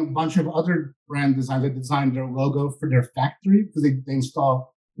doing a bunch of other brand designs. I designed their logo for their factory because they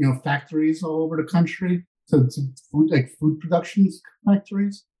install, factories all over the country. So it's food productions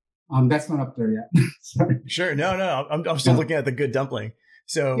factories. That's not up there yet. Sorry. Sure. No. I'm still looking at the Good Dumpling.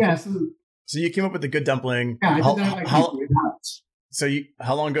 So yeah. So you came up with the Good Dumpling. Yeah, I did that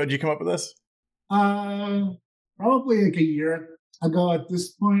how long ago did you come up with this? Probably like a year ago at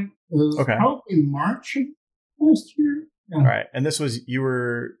this point. It was probably March last year. Yeah. All right. And this was, you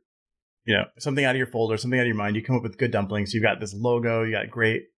were, something out of your folder, something out of your mind. You come up with Good Dumplings. You've got this logo. You got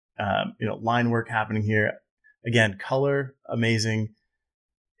great, line work happening here. Again, color, amazing.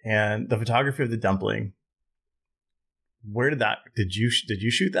 And the photography of the dumpling. Where did you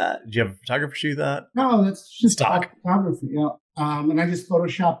shoot that? Did you have a photographer shoot that? No, that's just stock photography. Yeah. And I just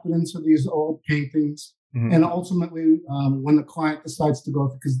photoshopped it into these old paintings. Mm-hmm. And ultimately, when the client decides to go,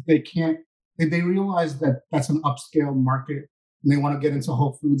 because they realize that that's an upscale market and they want to get into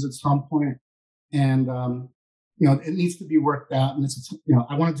Whole Foods at some point. And, it needs to be worked out. And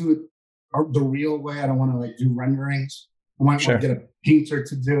I want to do it the real way. I don't want to do renderings. I want to get a painter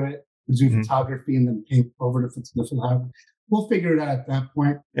to do it. Do photography and then paint over the photography. We'll figure it out at that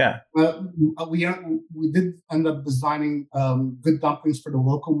point. Yeah. We did end up designing Good Dumplings for the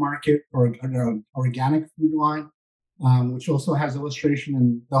local market or an organic food line, which also has illustration.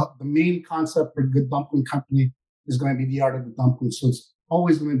 And the main concept for Good Dumpling Company is going to be the art of the dumpling. So it's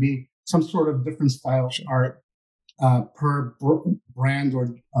always going to be some sort of different style art per brand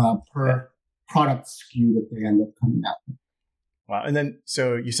or per product SKU that they end up coming out with. Wow. And then,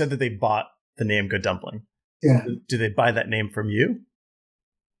 so you said that they bought the name Good Dumpling. Yeah. Did they buy that name from you?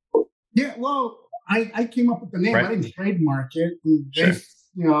 Yeah. Well, I came up with the name. Right. I didn't trademark it. And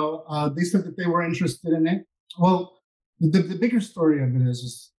they said that they were interested in it. Well, the bigger story of it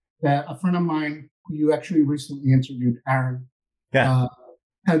is that a friend of mine who you actually recently interviewed, Aaron,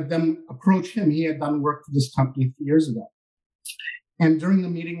 had them approach him. He had done work for this company a few years ago. And during the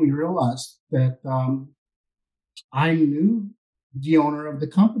meeting, we realized that I knew the owner of the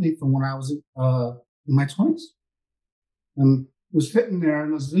company from when I was in my 20s. And was sitting there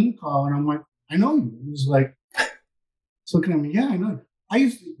in a Zoom call, and I'm like, I know you. He was like, he's looking at me, yeah, I know. I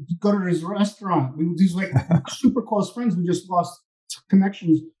used to go to his restaurant. We were these super close friends. We just lost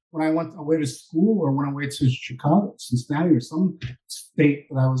connections when I went away to school or went away to Chicago, Cincinnati, or some state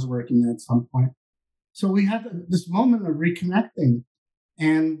that I was working at some point. So we had this moment of reconnecting,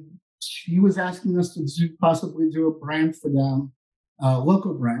 and he was asking us to possibly do a brand for them,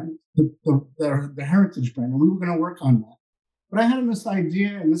 local brand, the heritage brand, and we were going to work on that. But I had this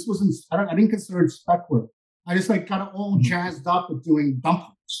idea, and this wasn't, I didn't consider it spec work. I just got all jazzed up with doing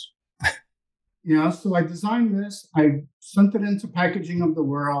dumplings. So I designed this. I sent it into Packaging of the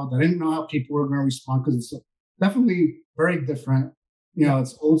World. I didn't know how people were going to respond because it's definitely very different.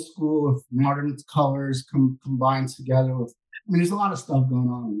 It's old school with modern colors combined together with, there's a lot of stuff going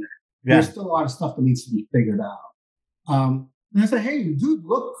on in there. Yeah. There's still a lot of stuff that needs to be figured out. And I said, hey, dude,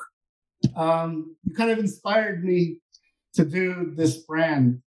 look, you kind of inspired me to do this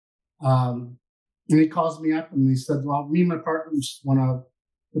brand. And he calls me up and he said, well, me and my partner just want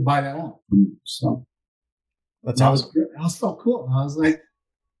to to buy that out. So That's awesome. that was so cool. I was like,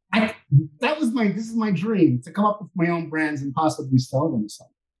 this is my dream, to come up with my own brands and possibly sell them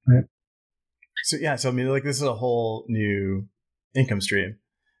something. Right. So yeah, so I mean, like, this is a whole new income stream,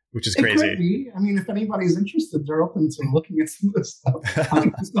 which is It crazy. could be. I mean, if anybody's interested, they're open to looking at some of this stuff.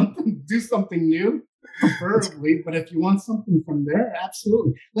 Do something new, preferably. But if you want something from there,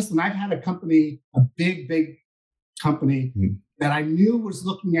 absolutely. Listen, I've had a company, a big company that I knew was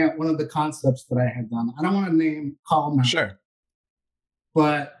looking at one of the concepts that I had done. I don't want to call them out. Sure.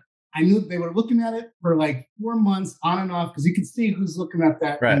 But I knew they were looking at it for like 4 months on and off, because you can see who's looking at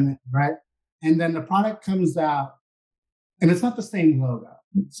that. Right. And then the product comes out and it's not the same logo.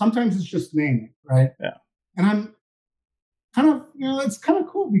 Sometimes it's just naming, right? Yeah. And I'm kind of, it's kind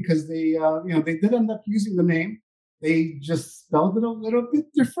of cool because they, they did end up using the name. They just spelled it a little bit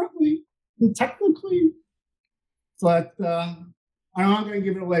differently, technically. But I'm not going to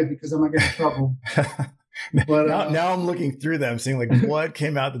give it away because I might get in trouble. But now I'm looking through them, seeing like what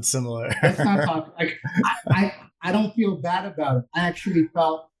came out that's similar. Let's not talk. I don't feel bad about it. I actually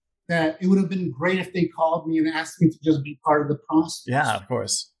felt that it would have been great if they called me and asked me to just be part of the process. Yeah, of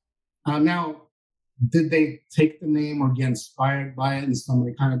course. Now, did they take the name or get inspired by it and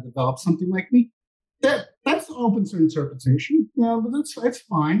somebody kind of develop something like me? That's open to interpretation. But it's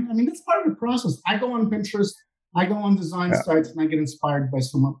fine. I mean, that's part of the process. I go on Pinterest, I go on design sites, and I get inspired by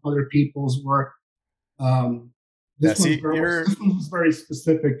some other people's work. This one was very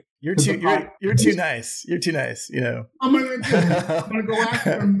specific. You're too nice. You're too nice. I'm gonna go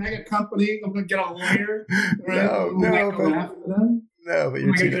after a mega company. I'm gonna get a lawyer. Right? No, but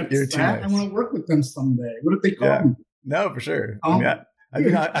you're too nice. I want to work with them someday. What if they call me? No, for sure. I'd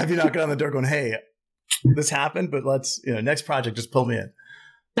be knocking on the door, going, "Hey, this happened, but let's next project, just pull me in."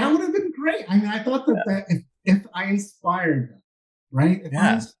 That would have been great. I mean, I thought that if I inspired them, right?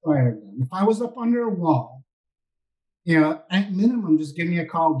 I inspired them, if I was up under a wall. At minimum, just give me a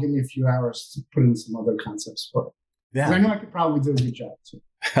call, give me a few hours to put in some other concepts for it. Yeah. I know I could probably do a good job too.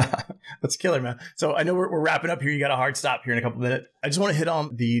 That's killer, man. So I know we're wrapping up here. You got a hard stop here in a couple minutes. I just want to hit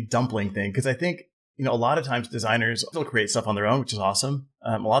on the dumpling thing, because I think, a lot of times designers still create stuff on their own, which is awesome.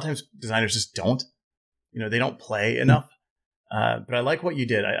 A lot of times designers just don't. They don't play enough. But I like what you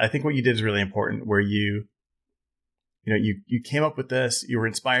did. I think what you did is really important, where you came up with this, you were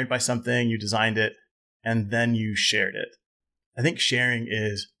inspired by something, you designed it, and then you shared it. I think sharing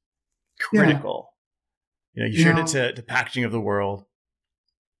is critical. You shared it to Packaging of the World.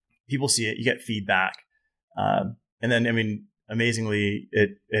 People see it, you get feedback. And then, amazingly,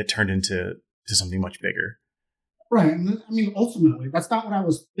 it turned into something much bigger. Right. And ultimately, that's not what I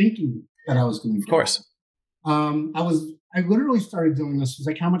was thinking that I was going to do. Of course. I literally started doing this. It's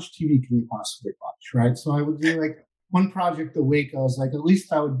like, how much TV can you possibly watch, right? So I would do like one project a week. I was like, at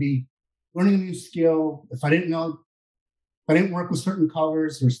least I would be learning a new skill. If I didn't work with certain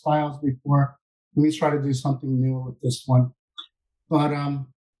colors or styles before, let me try to do something new with this one. But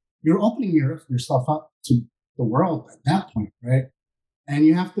you're opening yourself up to the world at that point, right? And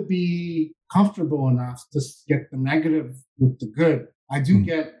you have to be comfortable enough to get the negative with the good. I do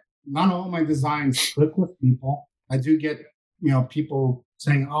get, not all my designs click with people. I do get, people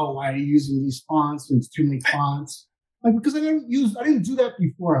saying, "Oh, why are you using these fonts? It's too many fonts." Like, because I didn't do that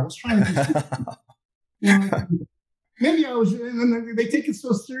before. I was trying to do maybe I was, and then they take it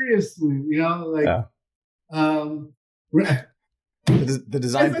so seriously, the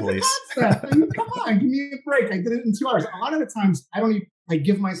design police. Come on, give me a break. I did it in 2 hours. A lot of the times I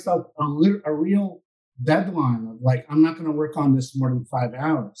give myself a real deadline of like, I'm not going to work on this more than 5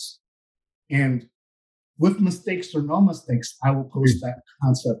 hours. And with mistakes or no mistakes, I will post that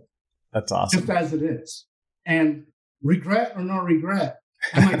concept. That's awesome. Just as it is. And regret or no regret,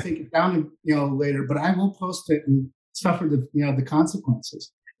 I might take it down, later, but I will post it and suffer the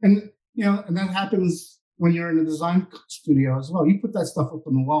consequences. And, and that happens when you're in a design studio as well. You put that stuff up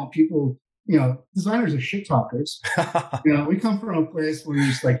on the wall, people, designers are shit talkers. We come from a place where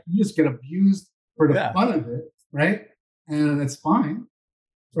you just get abused for the fun of it, right? And it's fine,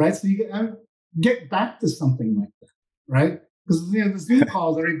 right? So you get back to something like that, right? Because the Zoom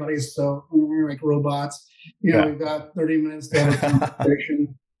calls, everybody's so like robots. We've got 30 minutes to have a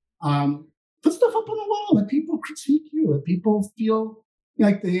conversation. Put stuff up on the wall. Let people critique you. Let people feel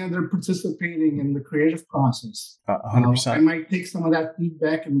like they're participating in the creative process. 100%. I might take some of that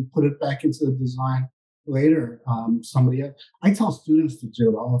feedback and put it back into the design later. I tell students to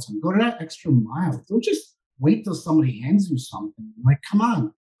do it all the time. Go to that extra mile. Don't just wait till somebody hands you something. Like, come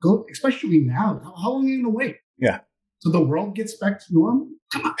on, go. Especially now. How long are you going to wait? Yeah. So the world gets back to normal?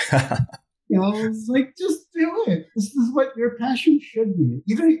 Come on. It's like, just do it. This is what your passion should be.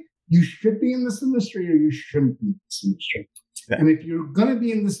 Either you should be in this industry or you shouldn't be in this industry. Yeah. And if you're going to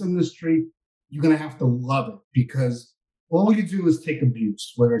be in this industry, you're going to have to love it, because all you do is take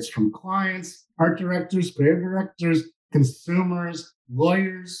abuse, whether it's from clients, art directors, creative directors, consumers,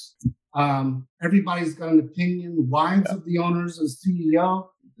 lawyers. Everybody's got an opinion. Wives of the owners, as CEO,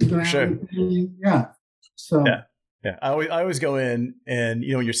 are going to have an opinion. Yeah. So. Yeah, I always go in and,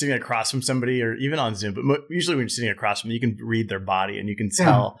 when you're sitting across from somebody, or even on Zoom, but usually when you're sitting across from them, you can read their body and you can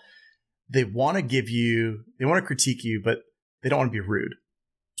tell they want to critique you, but they don't want to be rude.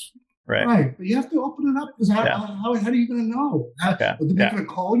 Right. But you have to open it up, because how are you going to know? They're going to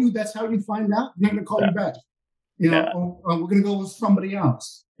call you. That's how you find out. They're not going to call you back. Or we're going to go with somebody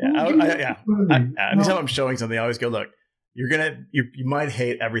else. Anytime I'm showing something, I always go, look, you might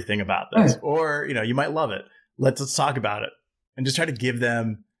hate everything about this, or, you might love it. Let's talk about it, and just try to give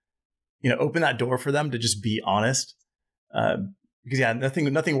them, open that door for them to just be honest. Because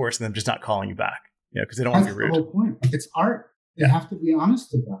nothing worse than them just not calling you back, because they don't want to be rude. That's the whole point. It's art. You have to be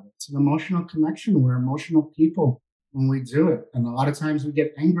honest about it. It's an emotional connection. We're emotional people when we do it. And a lot of times we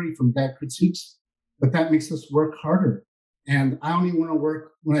get angry from bad critiques, but that makes us work harder. And I only want to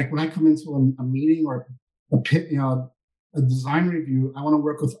work, when I come into a meeting or a design review, I want to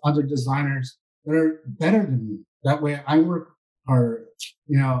work with other designers that are better than me. That way I work hard,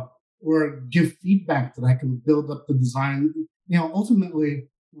 or give feedback that I can build up the design. Ultimately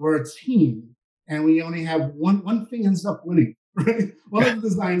we're a team, and we only have one thing ends up winning, right? One of the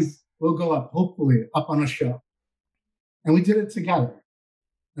designs will go up, hopefully up on a show. And we did it together.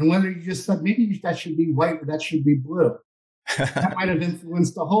 And whether you just said, maybe that should be white or that should be blue, that might have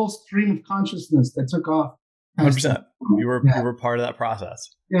influenced the whole stream of consciousness that took off. 100%. You were part of that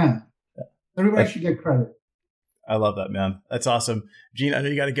process. Yeah. Everybody should get credit. I love that, man. That's awesome. Gene, I know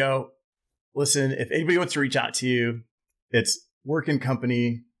you got to go. Listen, if anybody wants to reach out to you, it's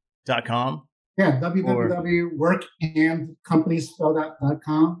workandcompany.com. Yeah,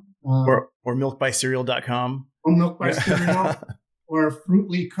 www.workandcompanyspelled.com. Or milkbycereal.com. Or milkbycereal. Or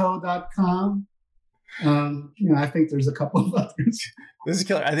fruitlyco.com. I think there's a couple of others. This is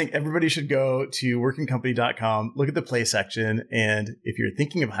killer. I think everybody should go to workandcompany.com, look at the play section, and if you're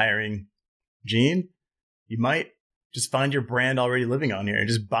thinking of hiring Gene, you might just find your brand already living on here and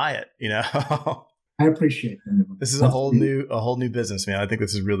just buy it. I appreciate that. This is a whole new business, man. I think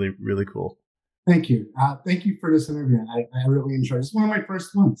this is really, really cool. Thank you. Thank you for this interview. I really enjoyed it. It's one of my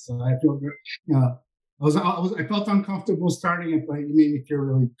first ones, so I feel good. I felt uncomfortable starting it, but you made me feel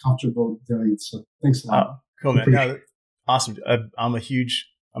really comfortable doing it. So thanks a lot. Oh, cool, man. No, awesome. I'm a huge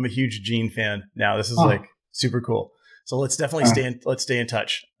Gene fan now. This is super cool. So let's definitely stay in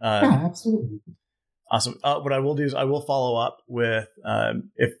touch. Yeah, absolutely. Awesome. What I will do is I will follow up with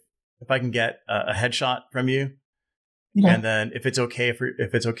if I can get a headshot from you, and then if it's okay for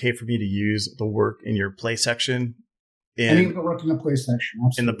me to use the work in your play section. Any of the work in the play section,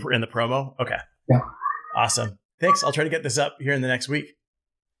 absolutely. in the promo. Okay. Yeah. Awesome. Thanks. I'll try to get this up here in the next week.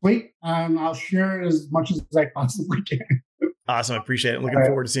 Sweet. I'll share it as much as I possibly can. Awesome. I appreciate it. Looking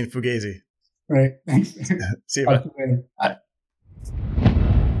forward to seeing Fugazi. All right. Thanks. See you, bud. Bye.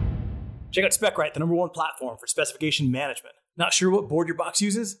 Check out SpecRite, the #1 platform for specification management. Not sure what board your box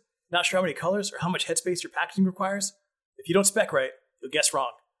uses? Not sure how many colors or how much headspace your packaging requires? If you don't spec right, you'll guess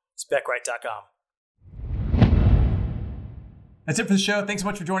wrong. SpecRite.com. That's it for the show. Thanks so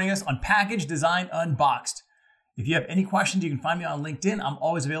much for joining us on Package Design Unboxed. If you have any questions, you can find me on LinkedIn. I'm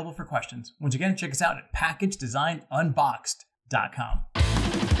always available for questions. Once again, check us out at packagedesignunboxed.com.